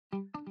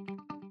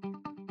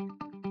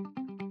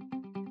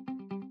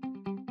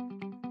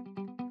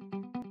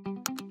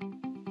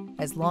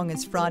As long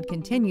as fraud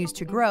continues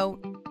to grow,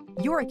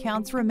 your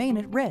accounts remain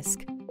at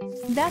risk.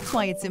 That's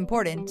why it's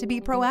important to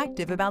be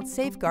proactive about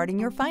safeguarding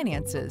your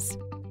finances.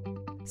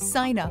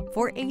 Sign up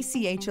for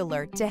ACH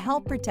Alert to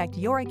help protect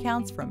your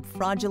accounts from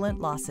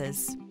fraudulent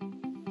losses.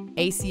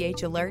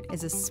 ACH Alert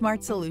is a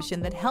smart solution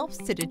that helps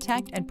to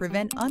detect and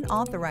prevent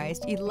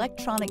unauthorized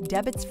electronic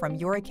debits from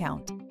your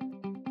account.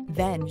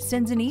 Then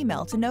sends an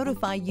email to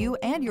notify you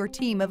and your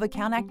team of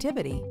account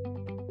activity,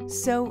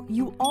 so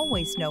you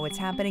always know what's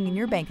happening in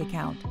your bank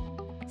account.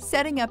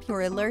 Setting up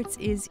your alerts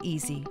is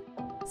easy.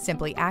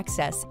 Simply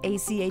access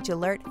ACH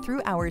Alert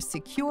through our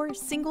secure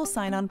single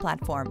sign-on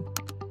platform.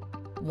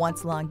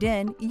 Once logged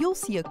in, you'll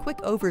see a quick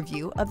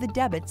overview of the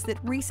debits that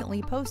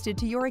recently posted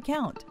to your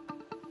account.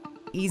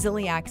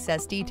 Easily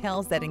access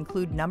details that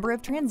include number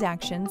of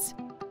transactions,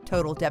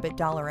 total debit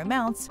dollar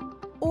amounts,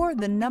 or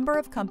the number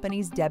of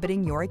companies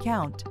debiting your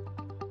account.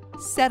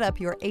 Set up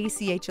your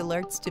ACH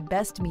alerts to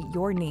best meet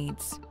your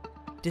needs.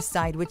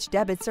 Decide which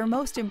debits are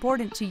most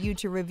important to you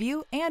to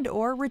review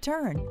and/or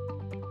return.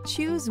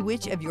 Choose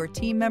which of your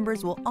team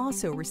members will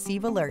also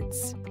receive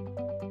alerts.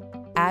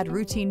 Add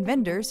routine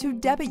vendors who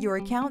debit your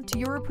account to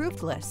your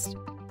approved list.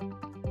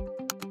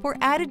 For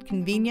added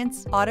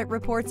convenience, audit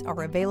reports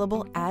are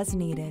available as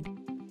needed.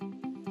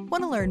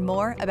 Want to learn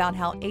more about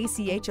how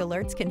ACH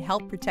alerts can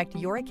help protect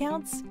your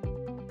accounts?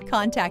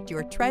 Contact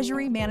your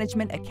Treasury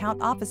Management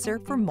Account Officer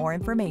for more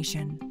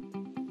information.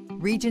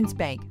 Regions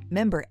Bank,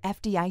 member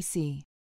FDIC.